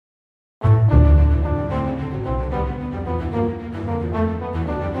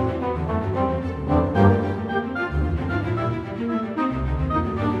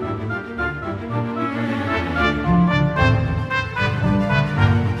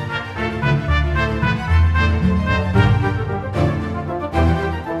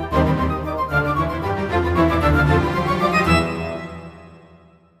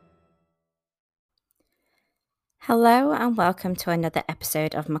Hello and welcome to another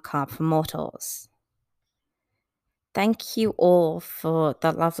episode of Macabre for Mortals. Thank you all for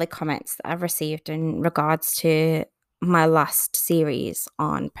the lovely comments that I've received in regards to my last series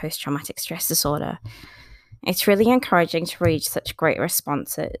on post traumatic stress disorder. It's really encouraging to read such great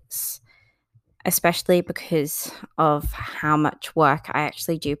responses, especially because of how much work I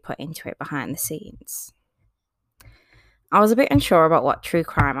actually do put into it behind the scenes. I was a bit unsure about what true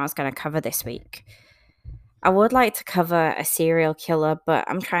crime I was going to cover this week. I would like to cover a serial killer, but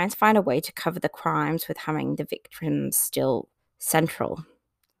I'm trying to find a way to cover the crimes with having the victims still central.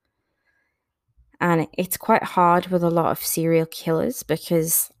 And it's quite hard with a lot of serial killers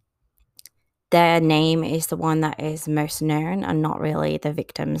because their name is the one that is most known and not really the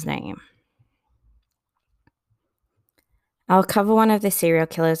victim's name. I'll cover one of the serial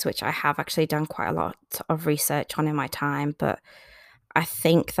killers, which I have actually done quite a lot of research on in my time, but I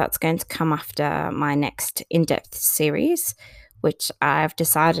think that's going to come after my next in-depth series, which I've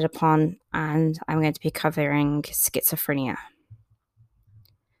decided upon, and I'm going to be covering schizophrenia.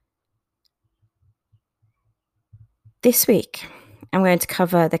 This week, I'm going to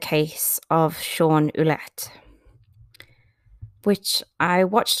cover the case of Sean Ouellette, which I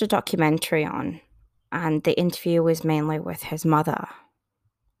watched a documentary on, and the interview was mainly with his mother.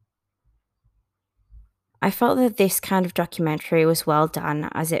 I felt that this kind of documentary was well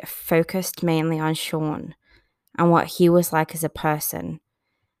done as it focused mainly on Sean and what he was like as a person,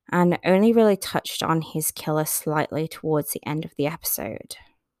 and only really touched on his killer slightly towards the end of the episode.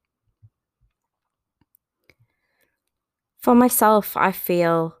 For myself, I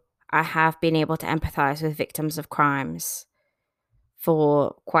feel I have been able to empathize with victims of crimes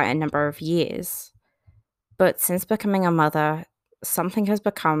for quite a number of years, but since becoming a mother, something has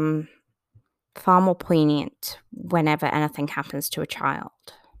become far more poignant whenever anything happens to a child.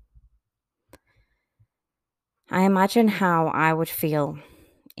 I imagine how I would feel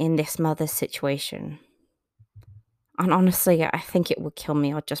in this mother's situation. And honestly, I think it would kill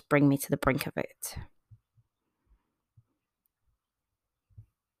me or just bring me to the brink of it.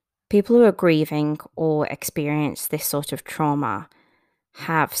 People who are grieving or experience this sort of trauma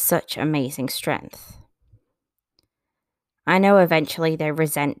have such amazing strength. I know eventually they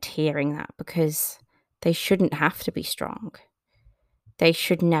resent hearing that because they shouldn't have to be strong. They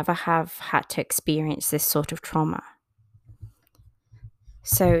should never have had to experience this sort of trauma.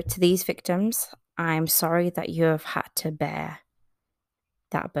 So, to these victims, I'm sorry that you have had to bear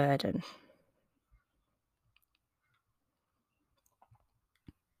that burden.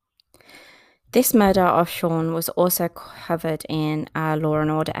 This murder of Sean was also covered in a Law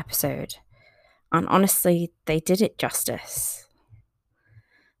and Order episode, and honestly, they did it justice.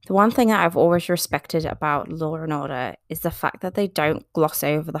 The one thing that I've always respected about Law and Order is the fact that they don't gloss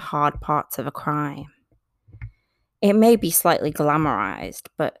over the hard parts of a crime. It may be slightly glamorized,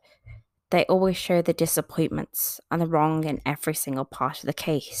 but they always show the disappointments and the wrong in every single part of the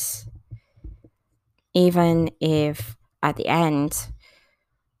case. Even if at the end,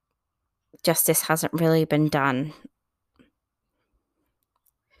 justice hasn't really been done.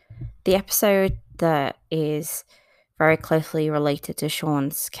 The episode that is very closely related to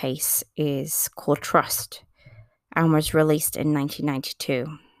Sean's case is called Trust and was released in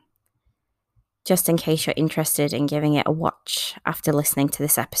 1992. Just in case you're interested in giving it a watch after listening to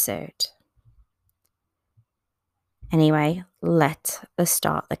this episode. Anyway, let us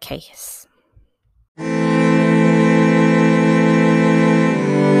start the case.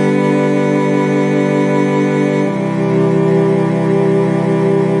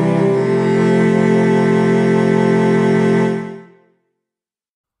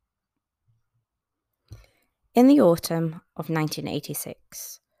 In the autumn of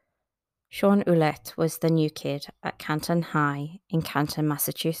 1986, Sean Ouellette was the new kid at Canton High in Canton,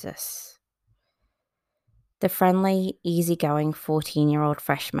 Massachusetts. The friendly, easygoing 14-year-old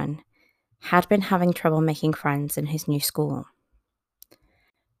freshman had been having trouble making friends in his new school.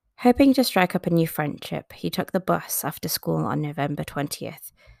 Hoping to strike up a new friendship, he took the bus after school on November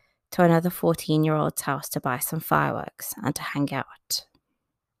 20th to another 14-year-old's house to buy some fireworks and to hang out.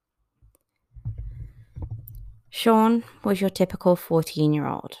 Sean was your typical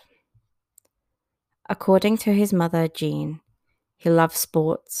 14-year-old. According to his mother, Jean, he loved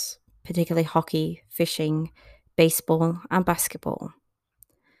sports, particularly hockey, fishing, baseball, and basketball.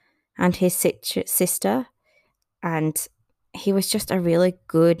 And his sister, and he was just a really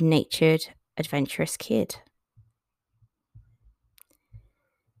good-natured, adventurous kid.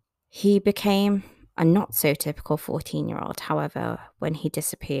 He became a not-so-typical 14-year-old, however, when he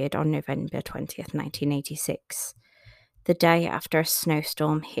disappeared on November 20th, 1986, the day after a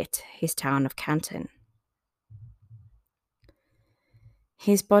snowstorm hit his town of Canton.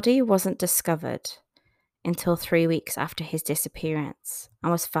 His body wasn't discovered until 3 weeks after his disappearance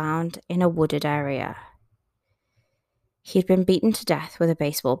and was found in a wooded area. He'd been beaten to death with a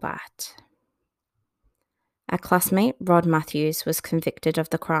baseball bat. A classmate, Rod Matthews, was convicted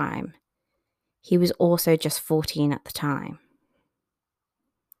of the crime. He was also just 14 at the time.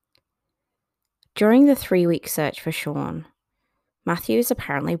 During the 3-week search for Sean, Matthews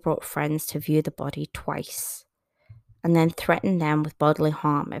apparently brought friends to view the body twice and then threatened them with bodily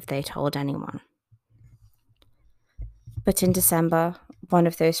harm if they told anyone. But in December, one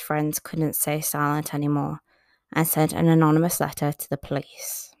of those friends couldn't stay silent anymore and sent an anonymous letter to the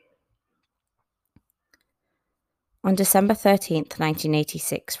police. On December 13th,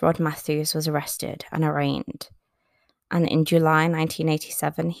 1986, Rod Matthews was arrested and arraigned, and in July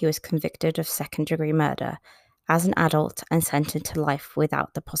 1987, he was convicted of second-degree murder as an adult and sentenced to life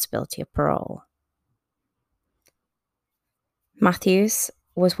without the possibility of parole. Matthews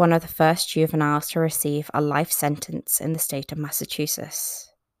was one of the first juveniles to receive a life sentence in the state of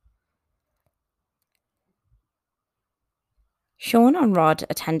Massachusetts. Sean and Rod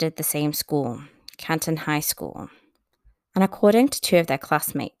attended the same school, Canton High School, and according to two of their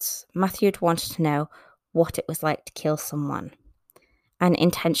classmates, Matthews wanted to know what it was like to kill someone, and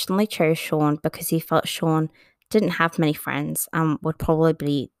intentionally chose Sean because he felt Sean didn't have many friends and would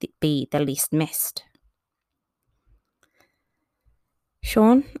probably be the least missed.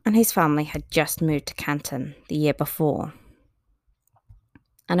 Sean and his family had just moved to Canton the year before,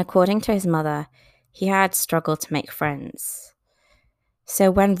 and according to his mother, he had struggled to make friends.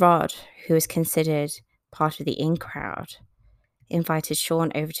 So when Rod, who was considered part of the in crowd, invited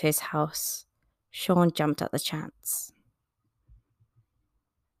Sean over to his house, Sean jumped at the chance.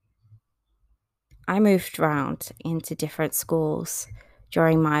 I moved around into different schools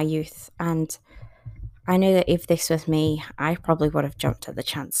during my youth, and I know that if this was me, I probably would have jumped at the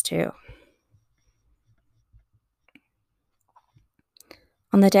chance too.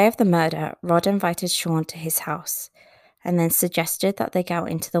 On the day of the murder, Rod invited Sean to his house and then suggested that they go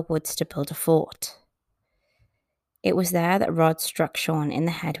into the woods to build a fort. It was there that Rod struck Sean in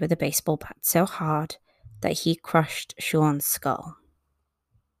the head with a baseball bat so hard that he crushed Sean's skull.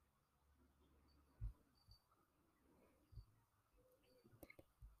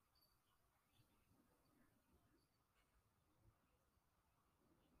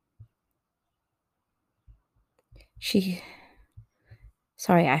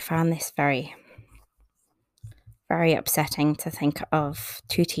 I found this very, very upsetting to think of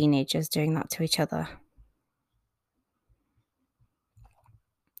two teenagers doing that to each other.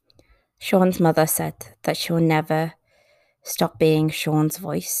 Sean's mother said that she'll never stop being Sean's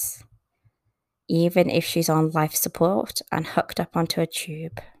voice, even if she's on life support and hooked up onto a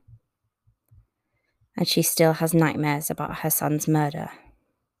tube. And she still has nightmares about her son's murder.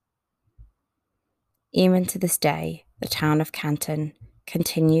 Even to this day, the town of Canton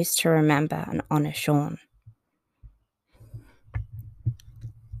continues to remember and honor Sean.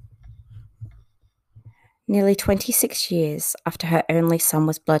 Nearly 26 years after her only son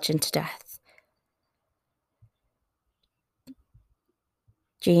was bludgeoned to death,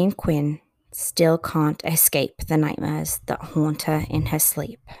 Jean Quinn still can't escape the nightmares that haunt her in her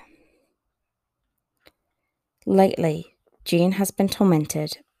sleep. Lately, Jean has been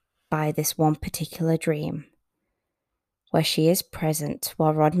tormented by this one particular dream, where she is present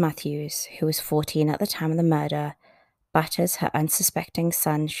while Rod Matthews, who was 14 at the time of the murder, batters her unsuspecting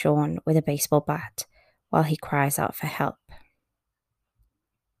son Sean with a baseball bat while he cries out for help.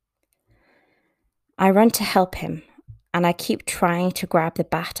 I run to help him, and I keep trying to grab the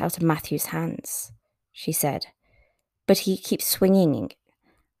bat out of Matthew's hands, she said, but he keeps swinging,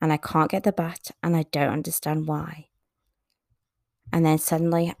 and I can't get the bat, and I don't understand why. And then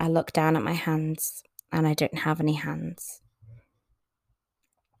suddenly I look down at my hands, and I don't have any hands.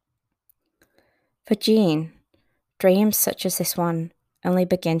 For Jean, dreams such as this one only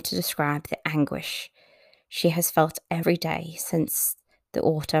begin to describe the anguish she has felt every day since the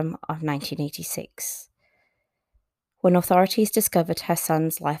autumn of 1986, when authorities discovered her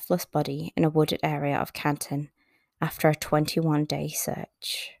son's lifeless body in a wooded area of Canton after a 21-day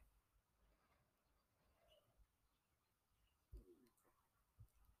search.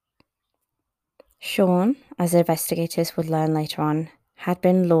 Sean, as investigators would learn later on, had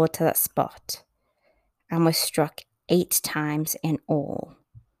been lured to that spot and was struck 8 times in all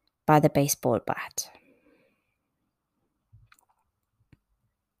by the baseball bat.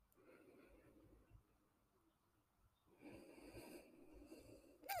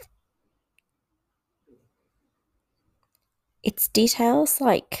 It's details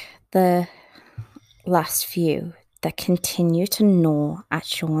like the last few that continue to gnaw at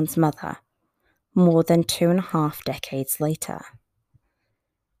Sean's mother more than 2.5 decades later.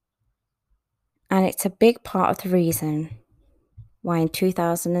 And it's a big part of the reason why in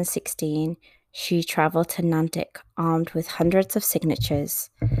 2016 she travelled to Nanduk armed with hundreds of signatures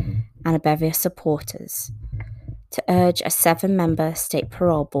and a bevy of supporters to urge a 7-member state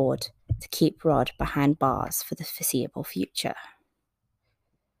parole board to keep Rod behind bars for the foreseeable future.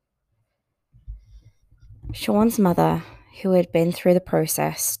 Sean's mother, who had been through the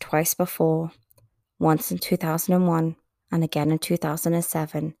process twice before, once in 2001 and again in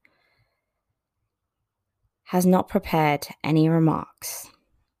 2007, has not prepared any remarks,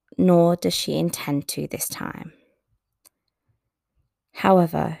 nor does she intend to this time.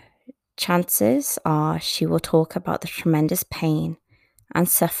 However, chances are she will talk about the tremendous pain and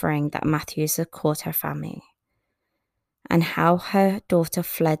suffering that Matthews had caused her family, and how her daughter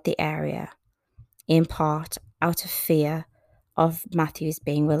fled the area, in part out of fear of Matthews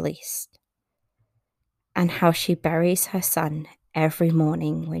being released, and how she buries her son every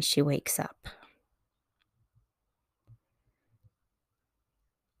morning when she wakes up.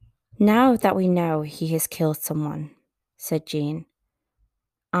 Now that we know he has killed someone, said Jean,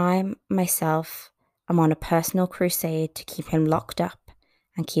 I myself am on a personal crusade to keep him locked up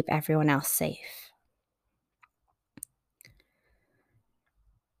and keep everyone else safe.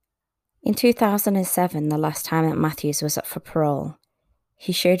 In 2007, the last time that Matthews was up for parole,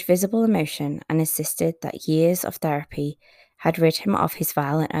 he showed visible emotion and insisted that years of therapy had rid him of his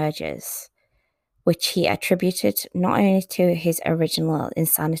violent urges, which he attributed not only to his original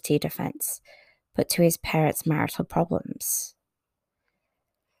insanity defense, but to his parents' marital problems.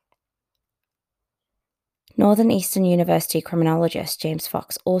 Northern Eastern University criminologist James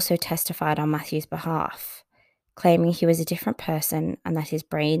Fox also testified on Matthew's behalf, claiming he was a different person and that his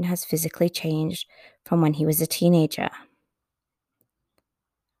brain has physically changed from when he was a teenager.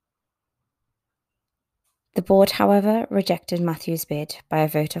 The board, however, rejected Matthew's bid by a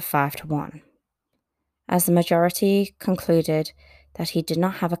vote of 5-1, as the majority concluded that he did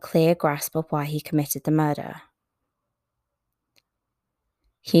not have a clear grasp of why he committed the murder.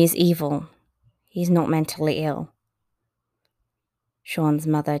 He is evil. He's not mentally ill, Sean's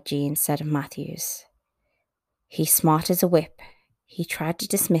mother, Jean, said of Matthews. He's smart as a whip. He tried to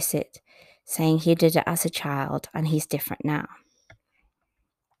dismiss it, saying he did it as a child and he's different now.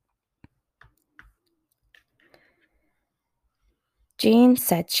 Jean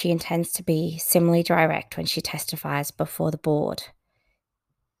said she intends to be similarly direct when she testifies before the board.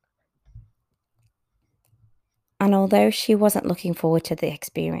 And although she wasn't looking forward to the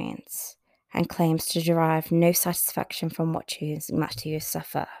experience and claims to derive no satisfaction from watching Matthews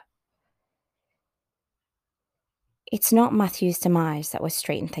suffer, it's not Matthew's demise that would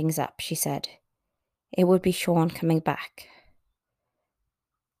straighten things up, she said. It would be Sean coming back.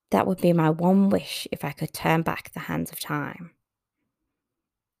 That would be my one wish if I could turn back the hands of time.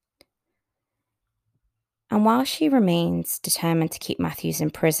 And while she remains determined to keep Matthews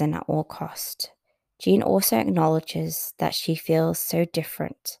in prison at all cost, Jean also acknowledges that she feels so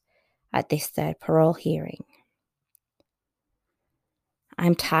different at this third parole hearing.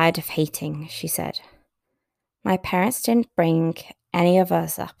 I'm tired of hating, she said. My parents didn't bring any of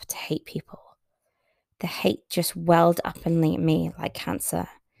us up to hate people. The hate just welled up in me like cancer,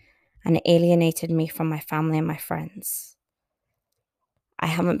 and it alienated me from my family and my friends. I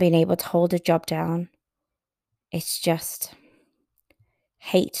haven't been able to hold a job down. It's just,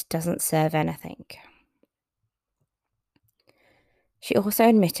 hate doesn't serve anything. She also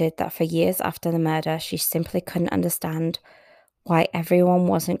admitted that for years after the murder, she simply couldn't understand why everyone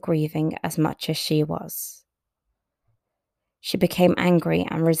wasn't grieving as much as she was. She became angry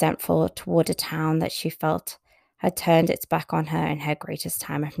and resentful toward a town that she felt had turned its back on her in her greatest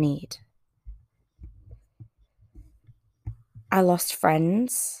time of need. I lost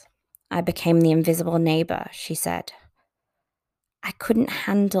friends. I became the invisible neighbor, she said. I couldn't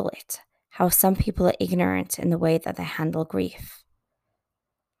handle it, how some people are ignorant in the way that they handle grief.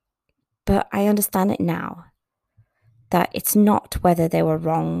 But I understand it now, that it's not whether they were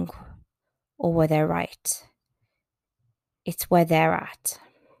wrong or whether they're right. It's where they're at.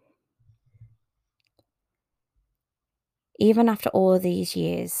 Even after all these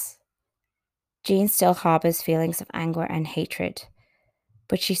years, Jean still harbors feelings of anger and hatred,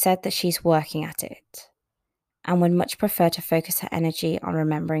 but she said that she's working at it and would much prefer to focus her energy on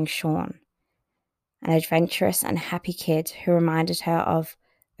remembering Sean, an adventurous and happy kid who reminded her of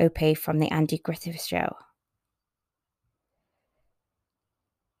Opie from the Andy Griffith Show.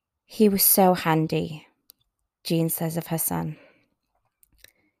 He was so handy, Jean says of her son.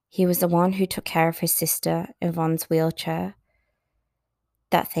 He was the one who took care of his sister Yvonne's wheelchair.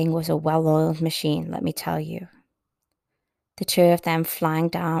 That thing was a well-oiled machine, let me tell you. The two of them flying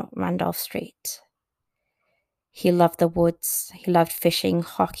down Randolph Street. He loved the woods. He loved fishing,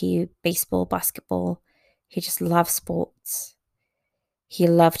 hockey, baseball, basketball. He just loved sports. He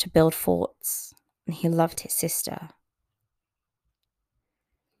loved to build forts, and he loved his sister.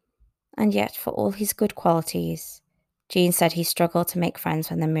 And yet, for all his good qualities, Gene said he struggled to make friends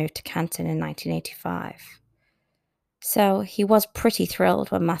when they moved to Canton in 1985. So he was pretty thrilled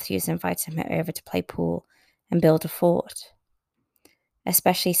when Matthews invited him over to play pool and build a fort,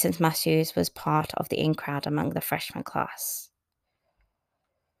 especially since Matthews was part of the in crowd among the freshman class.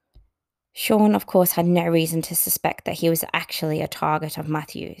 Sean, of course, had no reason to suspect that he was actually a target of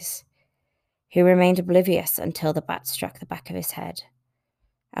Matthews, who remained oblivious until the bat struck the back of his head,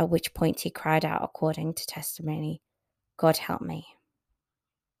 at which point he cried out, according to testimony, "God help me."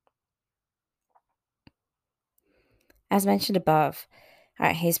 As mentioned above,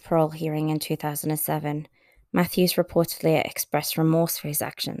 at his parole hearing in 2007, Matthews reportedly expressed remorse for his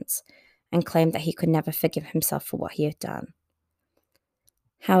actions and claimed that he could never forgive himself for what he had done.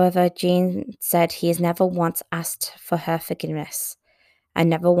 However, Jean said he has never once asked for her forgiveness and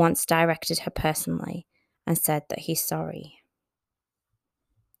never once directed her personally and said that he's sorry.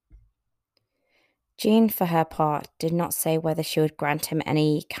 Jean, for her part, did not say whether she would grant him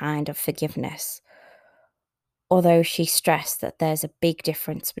any kind of forgiveness, although she stressed that there's a big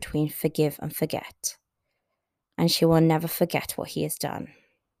difference between forgive and forget, and she will never forget what he has done.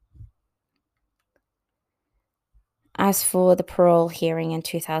 As for the parole hearing in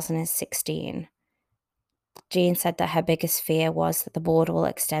 2016, Jean said that her biggest fear was that the board will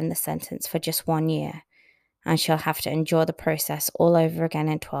extend the sentence for just 1 year, and she'll have to endure the process all over again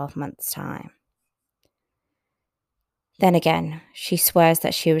in 12 months' time. Then again, she swears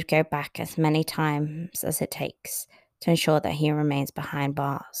that she would go back as many times as it takes to ensure that he remains behind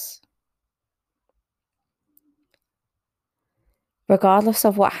bars. Regardless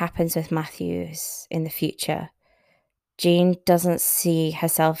of what happens with Matthews in the future, Jean doesn't see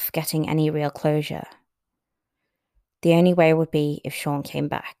herself getting any real closure. The only way would be if Sean came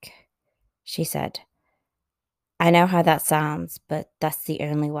back, she said. I know how that sounds, but that's the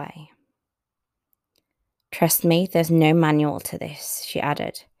only way. Trust me, there's no manual to this, she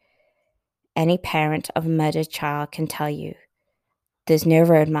added. Any parent of a murdered child can tell you. There's no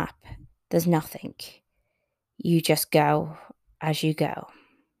roadmap. There's nothing. You just go as you go.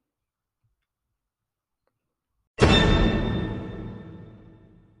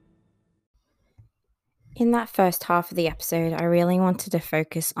 In that first half of the episode, I really wanted to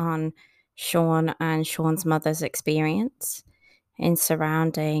focus on Sean and Sean's mother's experience in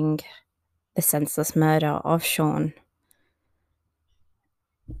surrounding the senseless murder of Sean.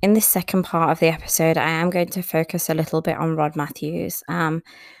 In the second part of the episode, I am going to focus a little bit on Rod Matthews,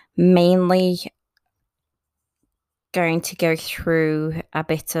 mainly going to go through a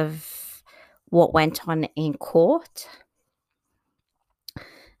bit of what went on in court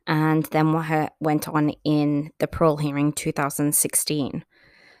and then what went on in the parole hearing 2016.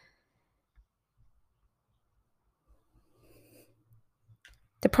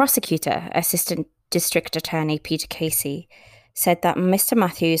 The prosecutor, Assistant District Attorney Peter Casey, said that Mr.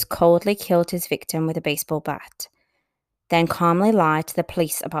 Matthews coldly killed his victim with a baseball bat, then calmly lied to the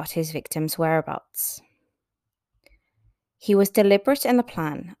police about his victim's whereabouts. He was deliberate in the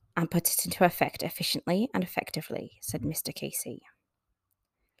plan and put it into effect efficiently and effectively, said Mr. Casey.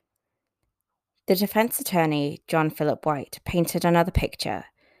 The defense attorney, John Philip White, painted another picture,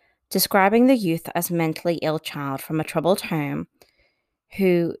 describing the youth as a mentally ill child from a troubled home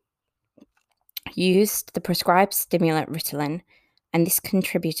who used the prescribed stimulant Ritalin, and this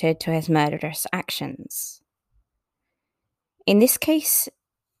contributed to his murderous actions. In this case,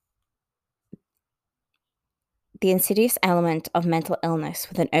 the insidious element of mental illness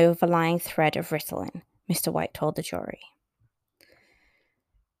with an overlying thread of Ritalin, Mr. White told the jury.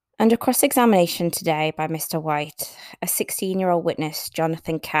 Under cross-examination today by Mr. White, a 16-year-old witness,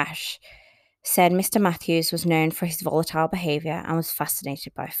 Jonathan Cash, said Mr. Matthews was known for his volatile behavior and was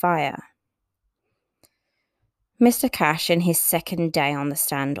fascinated by fire. Mr. Cash, in his second day on the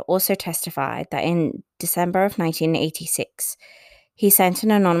stand, also testified that in December of 1986, he sent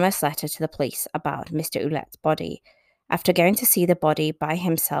an anonymous letter to the police about Mr. Ouellette's body after going to see the body by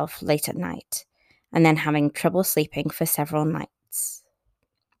himself late at night and then having trouble sleeping for several nights.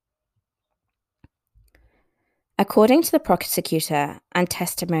 According to the prosecutor and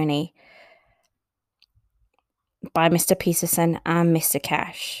testimony by Mr. Peterson and Mr.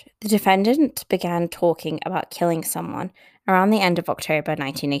 Cash. The defendant began talking about killing someone around the end of October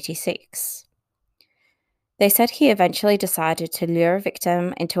 1986. They said he eventually decided to lure a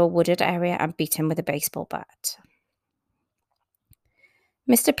victim into a wooded area and beat him with a baseball bat.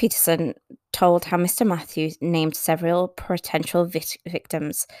 Mr. Peterson told how Mr. Matthews named several potential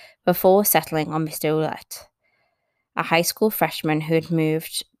victims before settling on Mr. Ouellette, a high school freshman who had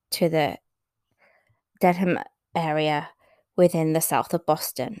moved to the Dedham area within the south of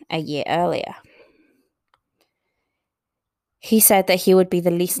Boston a year earlier. He said that he would be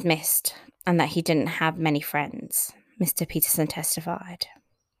the least missed and that he didn't have many friends, Mr. Peterson testified.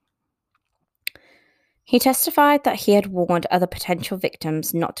 He testified that he had warned other potential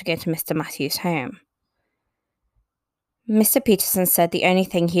victims not to go to Mr. Matthews' home. Mr. Peterson said the only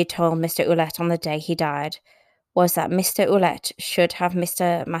thing he had told Mr. Ouellette on the day he died was that Mr. Ouellette should have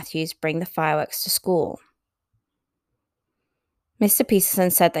Mr. Matthews bring the fireworks to school. Mr.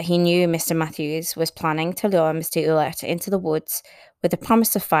 Peterson said that he knew Mr. Matthews was planning to lure Mr. Ouellette into the woods with the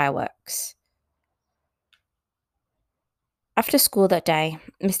promise of fireworks. After school that day,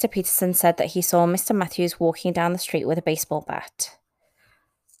 Mr. Peterson said that he saw Mr. Matthews walking down the street with a baseball bat.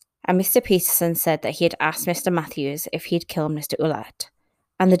 And Mr. Peterson said that he had asked Mr. Matthews if he'd killed Mr. Ouellette,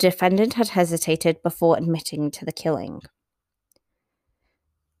 and the defendant had hesitated before admitting to the killing.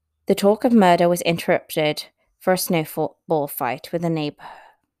 The talk of murder was interrupted for a snowball fight with a neighbour.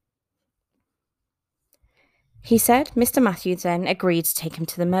 He said Mr. Matthews then agreed to take him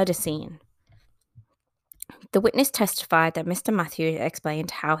to the murder scene. The witness testified that Mr. Matthews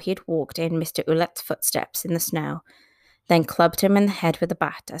explained how he had walked in Mr. Ouellette's footsteps in the snow, then clubbed him in the head with a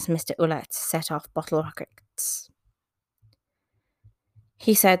bat as Mr. Ouellette set off bottle rockets.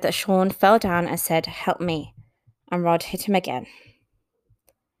 He said that Sean fell down and said, "Help me," and Rod hit him again,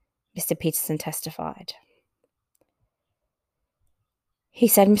 Mr. Peterson testified. He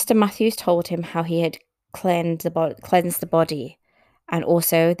said Mr. Matthews told him how he had cleansed the body and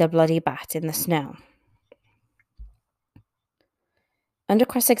also the bloody bat in the snow. Under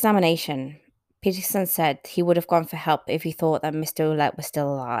cross-examination, Peterson said he would have gone for help if he thought that Mr. Ouellette was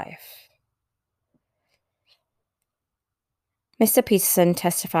still alive. Mr. Peterson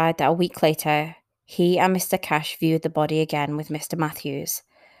testified that a week later, he and Mr. Cash viewed the body again with Mr. Matthews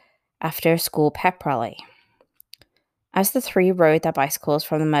after a school pep rally. As the three rode their bicycles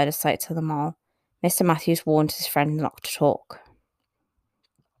from the murder site to the mall, Mr. Matthews warned his friend not to talk.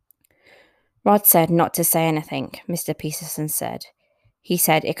 Rod said not to say anything, Mr. Peterson said. He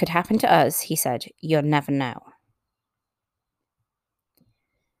said, "It could happen to us," he said. "You'll never know."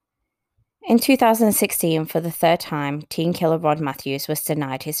 In 2016, for the third time, teen killer Rod Matthews was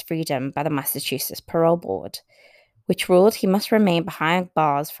denied his freedom by the Massachusetts Parole Board, which ruled he must remain behind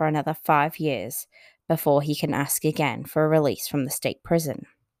bars for another 5 years before he can ask again for a release from the state prison.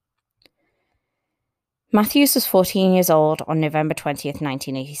 Matthews was 14 years old on November 20th,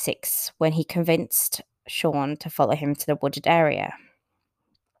 1986, when he convinced Sean to follow him to the wooded area.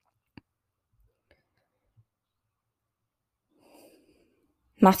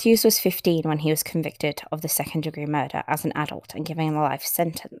 Matthews was 15 when he was convicted of the second-degree murder as an adult and given a life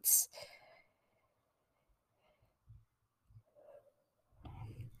sentence.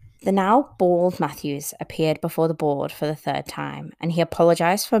 The now bald Matthews appeared before the board for the third time, and he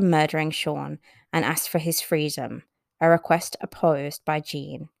apologized for murdering Sean and asked for his freedom, a request opposed by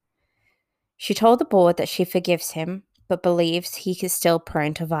Jean. She told the board that she forgives him, but believes he is still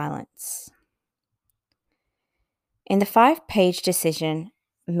prone to violence. In the 5-page decision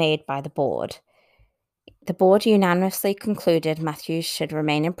made by the board unanimously concluded Matthews should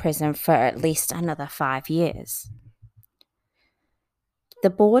remain in prison for at least another 5 years. The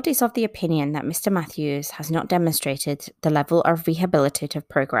board is of the opinion that Mr. Matthews has not demonstrated the level of rehabilitative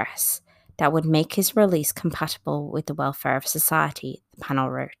progress that would make his release compatible with the welfare of society, the panel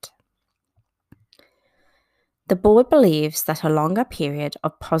wrote. The board believes that a longer period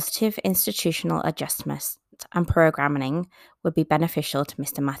of positive institutional adjustment and programming would be beneficial to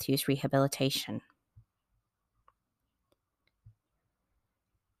Mr. Matthews' rehabilitation.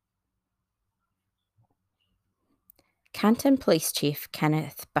 Canton Police Chief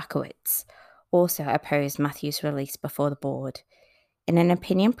Kenneth Bakowitz also opposed Matthews' release before the board in an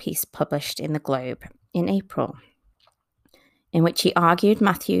opinion piece published in the Globe in April, in which he argued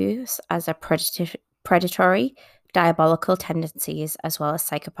Matthews as a predatory, diabolical tendencies as well as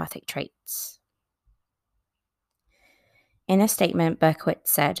psychopathic traits. In a statement, Berkowitz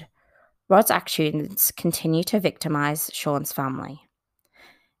said, "Rod's actions continue to victimize Sean's family.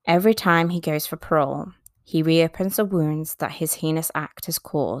 Every time he goes for parole, he reopens the wounds that his heinous act has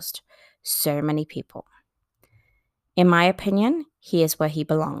caused so many people. In my opinion, he is where he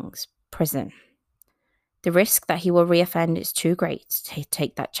belongs, prison. The risk that he will reoffend is too great to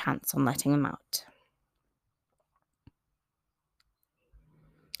take that chance on letting him out.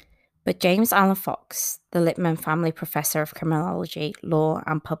 But James Allen Fox, the Lippman Family Professor of Criminology, Law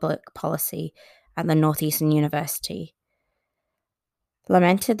and Public Policy at the Northeastern University,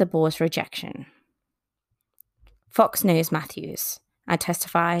 lamented the board's rejection. Fox knows Matthews and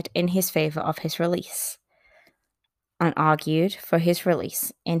testified in his favor of his release and argued for his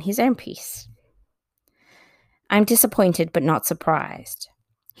release in his own piece. I'm disappointed but not surprised.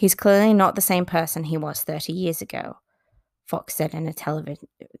 He's clearly not the same person he was 30 years ago, Fox said in a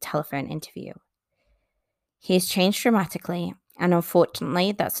telephone interview. He has changed dramatically, and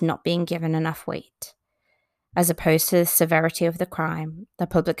unfortunately that's not being given enough weight, as opposed to the severity of the crime, the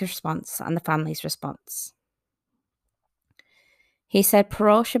public response, and the family's response. He said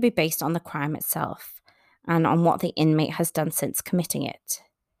parole should be based on the crime itself and on what the inmate has done since committing it.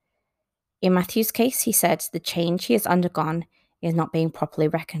 In Matthew's case, he said the change he has undergone is not being properly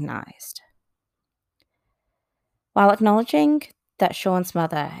recognised. While acknowledging that Sean's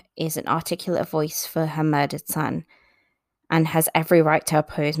mother is an articulate voice for her murdered son and has every right to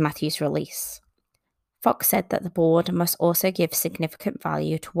oppose Matthew's release, Fox said that the board must also give significant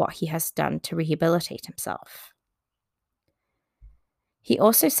value to what he has done to rehabilitate himself. He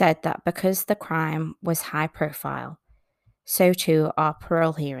also said that because the crime was high profile, so too are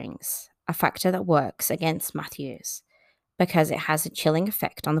parole hearings, a factor that works against Matthews because it has a chilling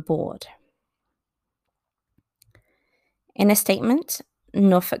effect on the board. In a statement,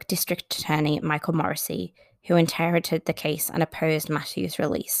 Norfolk District Attorney Michael Morrissey, who inherited the case and opposed Matthews'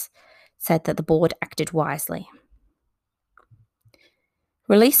 release, said that the board acted wisely.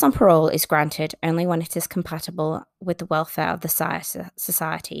 Release on parole is granted only when it is compatible with the welfare of the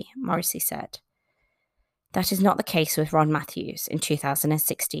society, Morrissey said. That is not the case with Ron Matthews in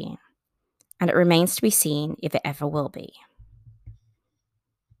 2016, and it remains to be seen if it ever will be.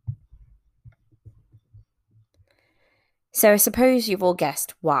 So I suppose you've all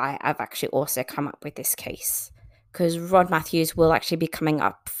guessed why I've actually also come up with this case, because Ron Matthews will actually be coming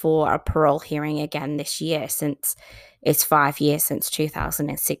up for a parole hearing again this year, since it's 5 years since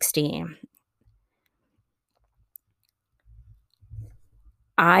 2016.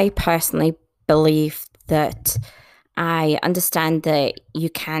 I personally believe that I understand that you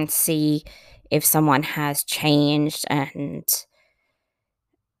can see if someone has changed and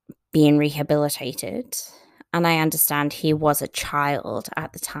been rehabilitated, and I understand he was a child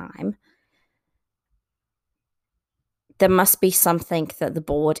at the time. There must be something that the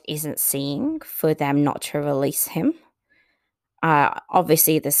board isn't seeing for them not to release him.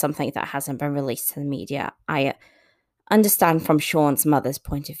 Obviously, there's something that hasn't been released to the media. I understand from Sean's mother's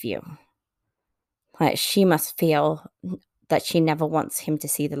point of view. Like, she must feel that she never wants him to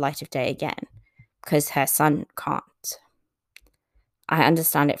see the light of day again because her son can't. I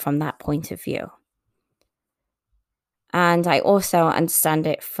understand it from that point of view. And I also understand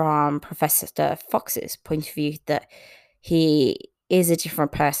it from Professor Fox's point of view that he is a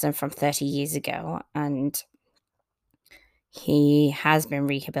different person from 30 years ago, and he has been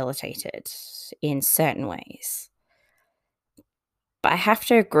rehabilitated in certain ways. But I have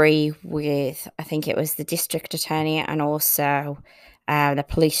to agree with, I think it was the district attorney and also the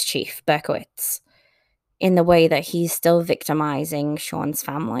police chief, Berkowitz, in the way that he's still victimizing Sean's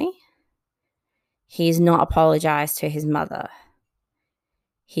family. He's not apologized to his mother.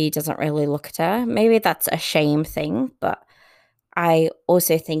 He doesn't really look at her. Maybe that's a shame thing, but I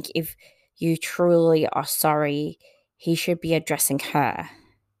also think if you truly are sorry, he should be addressing her.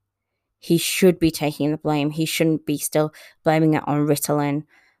 He should be taking the blame. He shouldn't be still blaming it on Ritalin,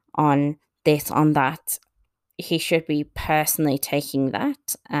 on this, on that. He should be personally taking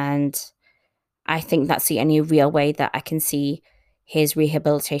that. And I think that's the only real way that I can see his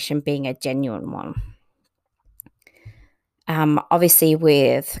rehabilitation being a genuine one. Obviously,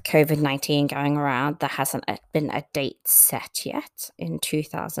 with COVID-19 going around, there hasn't been a date set yet in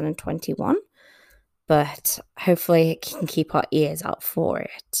 2021, but hopefully it can keep our ears out for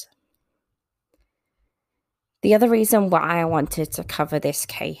it. The other reason why I wanted to cover this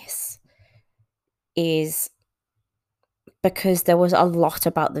case is because there was a lot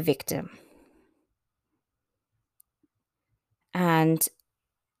about the victim. And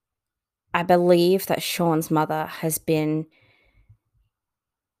I believe that Sean's mother has been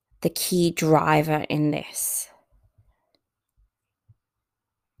the key driver in this.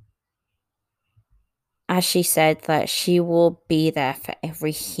 As she said, that she will be there for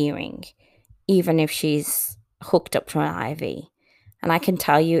every hearing, even if she's hooked up to an IV. And I can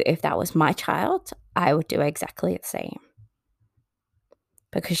tell you, if that was my child, I would do exactly the same.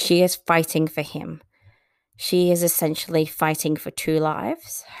 Because she is fighting for him. She is essentially fighting for two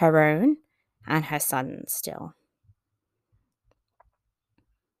lives, her own and her son's still.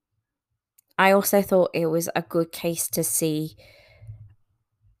 I also thought it was a good case to see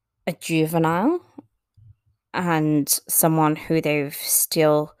a juvenile and someone who they've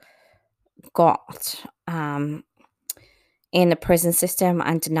still got in the prison system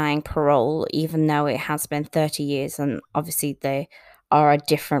and denying parole, even though it has been 30 years. And obviously, they are a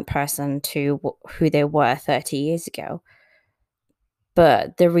different person to who they were 30 years ago.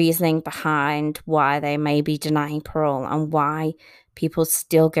 But the reasoning behind why they may be denying parole and why people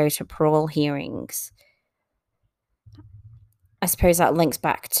still go to parole hearings, I suppose that links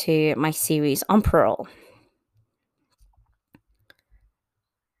back to my series on parole.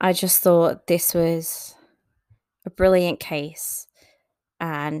 I just thought this was a brilliant case.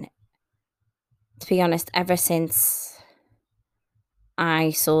 And to be honest, ever since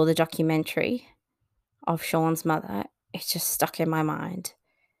I saw the documentary of Sean's mother, it's just stuck in my mind.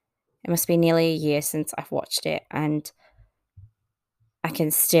 It must be nearly a year since I've watched it, and I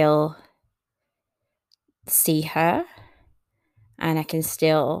can still see her and I can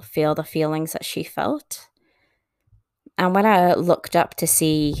still feel the feelings that she felt. And when I looked up to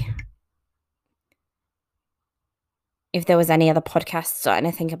see if there was any other podcasts or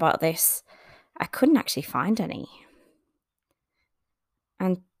anything about this, I couldn't actually find any.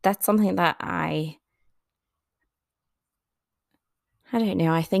 And that's something that I don't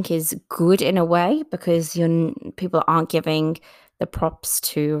know, I think is good in a way, because people aren't giving the props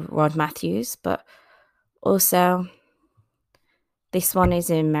to Rod Matthews, but also this one is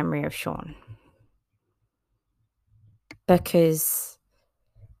in memory of Sean, because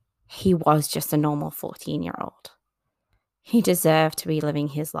he was just a normal 14-year-old. He deserved to be living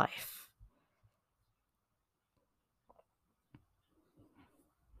his life.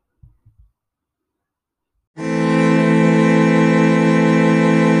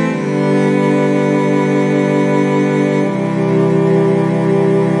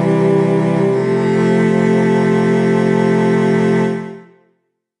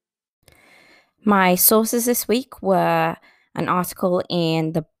 My sources this week were an article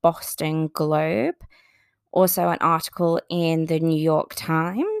in the Boston Globe, also an article in the New York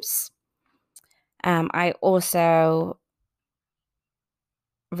Times. I also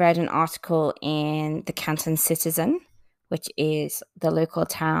read an article in the Canton Citizen, which is the local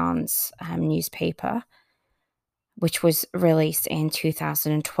town's newspaper, which was released in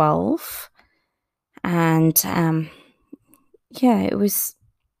 2012. And yeah, it was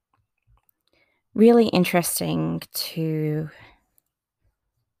really interesting to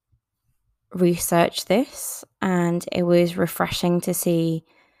research this, and it was refreshing to see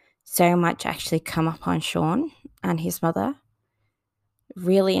so much actually come up on Sean and his mother.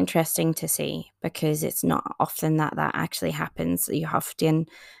 Really interesting to see, because it's not often that actually happens. You often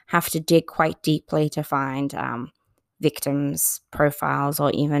have to dig quite deeply to find victims' profiles or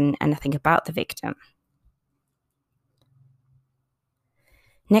even anything about the victim.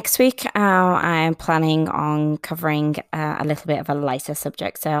 Next week, I am planning on covering a little bit of a lighter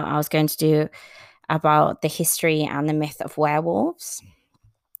subject. So I was going to do about the history and the myth of werewolves,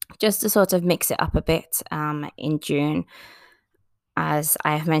 just to sort of mix it up a bit in June. As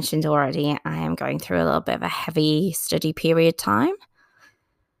I have mentioned already, I am going through a little bit of a heavy study period time.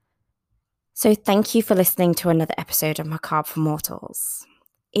 So thank you for listening to another episode of Macabre for Mortals.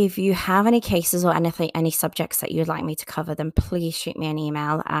 If you have any cases or any subjects that you'd like me to cover, then please shoot me an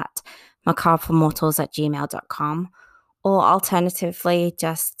email at macabreformortals@gmail.com, or alternatively,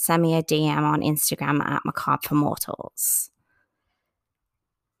 just send me a DM on Instagram at macabreformortals.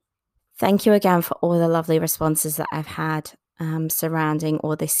 Thank you again for all the lovely responses that I've had surrounding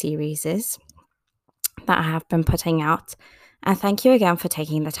all the series that I have been putting out. And thank you again for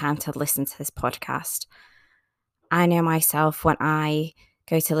taking the time to listen to this podcast. I know myself, when I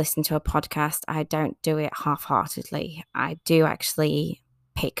go to listen to a podcast, I don't do it half-heartedly. I do actually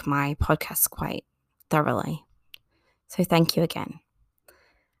pick my podcasts quite thoroughly. So thank you again.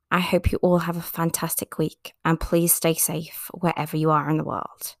 I hope you all have a fantastic week, and please stay safe wherever you are in the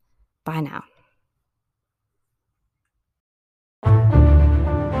world. Bye now.